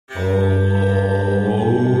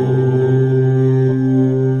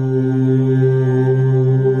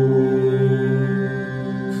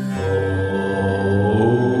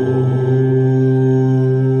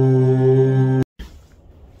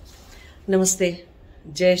नमस्ते।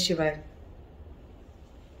 जय शिवाय।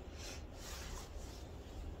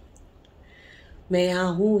 मैं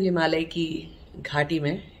यहाँ हूँ हिमालय की घाटी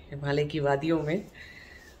में, हिमालय की वादियों में,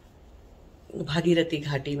 भागीरथी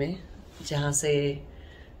घाटी में, जहाँ से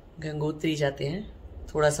गंगोत्री जाते हैं।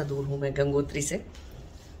 थोड़ा सा दूर हूँ मैं गंगोत्री से।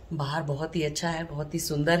 बाहर बहुत ही अच्छा है, बहुत ही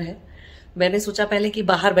सुंदर है। मैंने सोचा पहले कि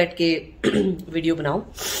बाहर बैठ के वीडियो बनाऊं,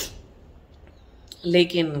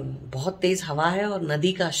 लेकिन बहुत तेज हवा है और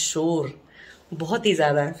नदी का शोर बहुत ही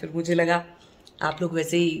ज्यादा है। फिर मुझे लगा आप लोग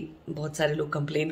वैसे ही बहुत सारे लोग कंप्लेन